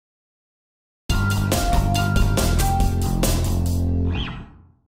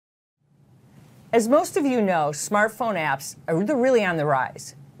As most of you know, smartphone apps are really on the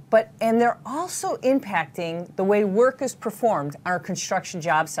rise, and they're also impacting the way work is performed on our construction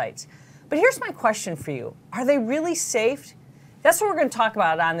job sites. But here's my question for you. Are they really safe? That's what we're going to talk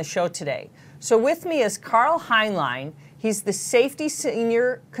about on the show today. So with me is Carl Heinlein. He's the Safety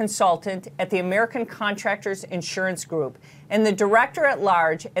Senior Consultant at the American Contractors Insurance Group and the Director at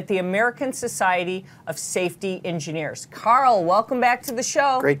Large at the American Society of Safety Engineers. Carl, welcome back to the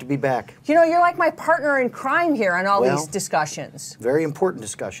show. Great to be back. You know, you're like my partner in crime here on all these discussions. Very important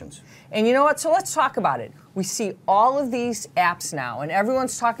discussions. And you know what? So let's talk about it. We see all of these apps now, and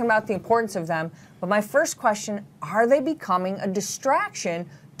everyone's talking about the importance of them. But my first question, are they becoming a distraction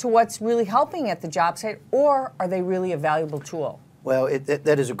to what's really helping at the job site, or are they really a valuable tool? Well,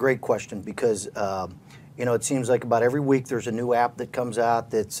 that is a great question because, you know, it seems like about every week there's a new app that comes out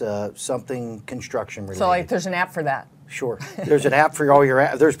that's something construction related. So like there's an app for that? Sure. There's an app for all your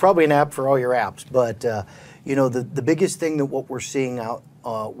apps. There's probably an app for all your apps. But, you know, the biggest thing that what we're seeing out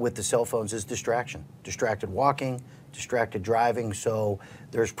with the cell phones is distraction. Distracted walking, distracted driving. So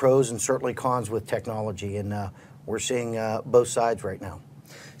there's pros and certainly cons with technology. And we're seeing both sides right now.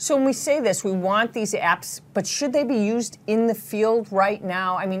 So when we say this, we want these apps, but should they be used in the field right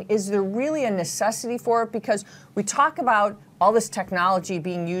now? I mean, is there really a necessity for it? Because we talk about all this technology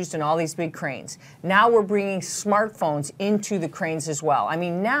being used in all these big cranes. Now we're bringing smartphones into the cranes as well. I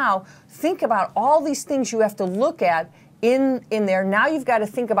mean, now think about all these things you have to look at in there. Now you've got to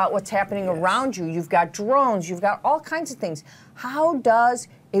think about what's happening around you. You've got drones, you've got all kinds of things. How does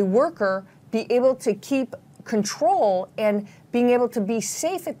a worker be able to keep control and being able to be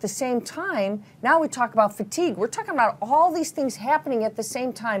safe at the same time? Now we talk about fatigue. We're talking about all these things happening at the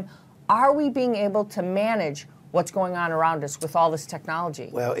same time. Are we being able to manage what's going on around us with all this technology?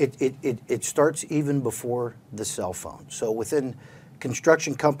 Well, it starts even before the cell phone. So within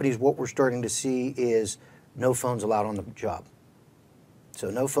construction companies, what we're starting to see is no phones allowed on the job. So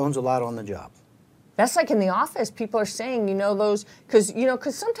no phones allowed on the job. That's like in the office, people are saying, you know, those, because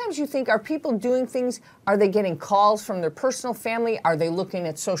sometimes you think, are people doing things, are they getting calls from their personal family? Are they looking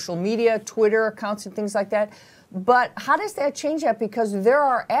at social media, Twitter accounts and things like that? But how does that change that? Because there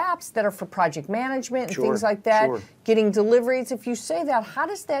are apps that are for project management and things like that, getting deliveries. If you say that, how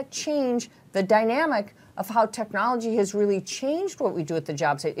does that change the dynamic of how technology has really changed what we do at the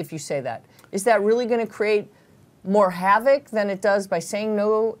job site, if you say that? Is that really going to create more havoc than it does by saying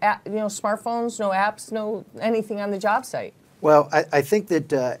no, smartphones, no apps, no anything on the job site? Well, I think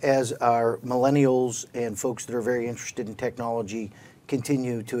that as our millennials and folks that are very interested in technology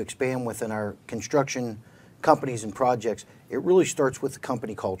continue to expand within our construction companies and projects, it really starts with the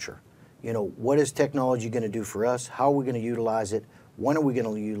company culture. You know, what is technology going to do for us? How are we going to utilize it? When are we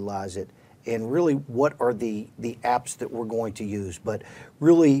going to utilize it? And really, what are the apps that we're going to use? But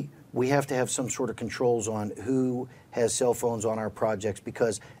really, we have to have some sort of controls on who has cell phones on our projects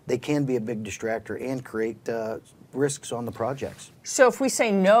because they can be a big distractor and create risks on the projects. So if we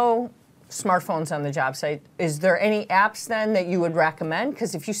say no smartphones on the job site, is there any apps then that you would recommend?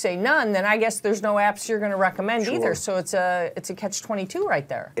 Because if you say none, then I guess there's no apps you're going to recommend either. So it's a catch-22 right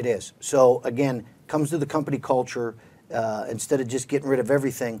there. It is. So again, comes to the company culture. Instead of just getting rid of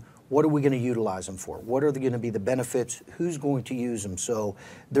everything, what are we going to utilize them for? What are going to be the benefits? Who's going to use them? So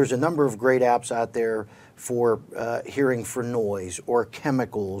there's a number of great apps out there for hearing for noise or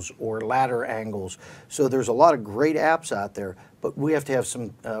chemicals or ladder angles. So there's a lot of great apps out there, but we have to have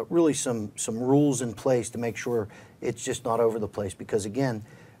some really some rules in place to make sure it's just not over the place because again,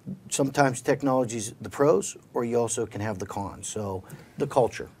 sometimes technology's the pros or you also can have the cons. So the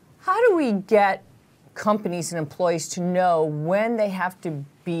culture. How do we get companies and employees to know when they have to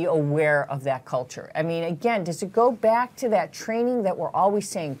be aware of that culture? I mean, again, does it go back to that training that we're always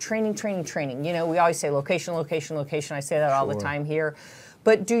saying, training, training, training? You know, we always say location, location, location. I say that all the time here.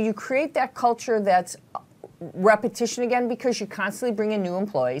 But do you create that culture that's repetition again because you constantly bring in new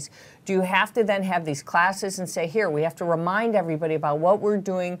employees? Do you have to then have these classes and say, here, we have to remind everybody about what we're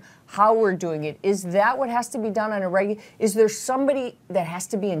doing, how we're doing it? Is that what has to be done on a regular? Is there somebody that has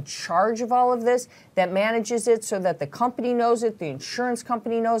to be in charge of all of this that manages it so that the company knows it, the insurance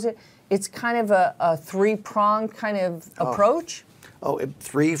company knows it? It's kind of a three-pronged kind of approach?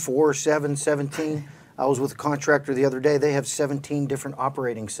 3, 4, 7, 17. I was with a contractor the other day. They have 17 different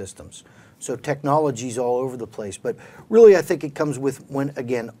operating systems. So technology's all over the place. But really, I think it comes with, when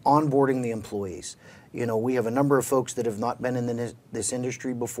again, onboarding the employees. You know, we have a number of folks that have not been in this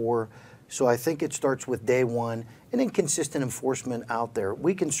industry before. So I think it starts with day one and then consistent enforcement out there.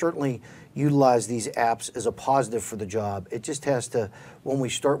 We can certainly utilize these apps as a positive for the job. It just has to, when we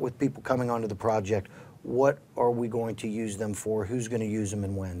start with people coming onto the project, what are we going to use them for, who's going to use them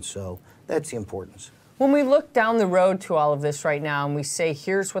and when. So that's the importance. When we look down the road to all of this right now and we say,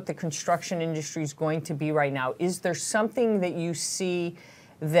 here's what the construction industry is going to be right now, is there something that you see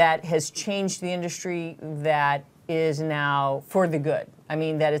that has changed the industry that is now for the good? I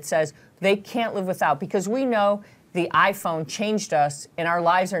mean, that it says they can't live without, because we know the iPhone changed us and our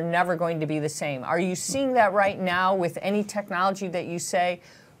lives are never going to be the same. Are you seeing that right now with any technology that you say,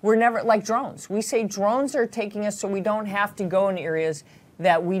 we're never, like drones? We say drones are taking us so we don't have to go in areas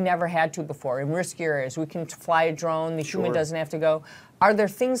that we never had to before, in risky areas. We can fly a drone, the human doesn't have to go. Are there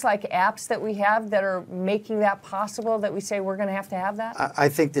things like apps that we have that are making that possible, that we say we're going to have that? I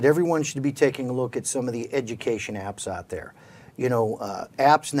think that everyone should be taking a look at some of the education apps out there. You know,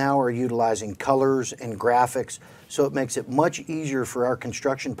 apps now are utilizing colors and graphics, so it makes it much easier for our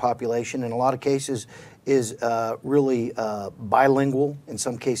construction population. In a lot of cases is really bilingual, in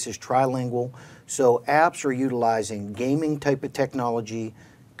some cases trilingual. So apps are utilizing gaming type of technology,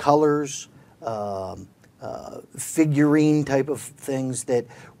 colors, figurine type of things that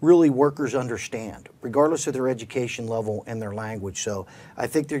really workers understand, regardless of their education level and their language. So I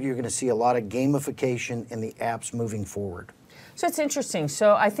think that you're going to see a lot of gamification in the apps moving forward. So it's interesting.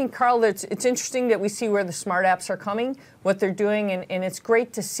 So I think, Carl, it's interesting that we see where the smart apps are coming, what they're doing, and it's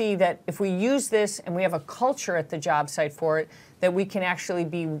great to see that if we use this and we have a culture at the job site for it, that we can actually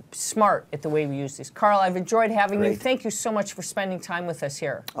be smart at the way we use these. Carl, I've enjoyed having you. Thank you so much for spending time with us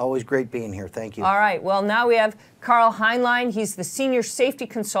here. Always great being here. Thank you. All right. Well, now we have Carl Heinlein. He's the Senior Safety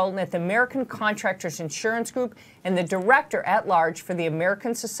Consultant at the American Contractors Insurance Group and the Director at Large for the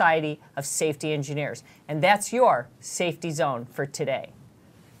American Society of Safety Engineers. And that's your Safety Zone for today.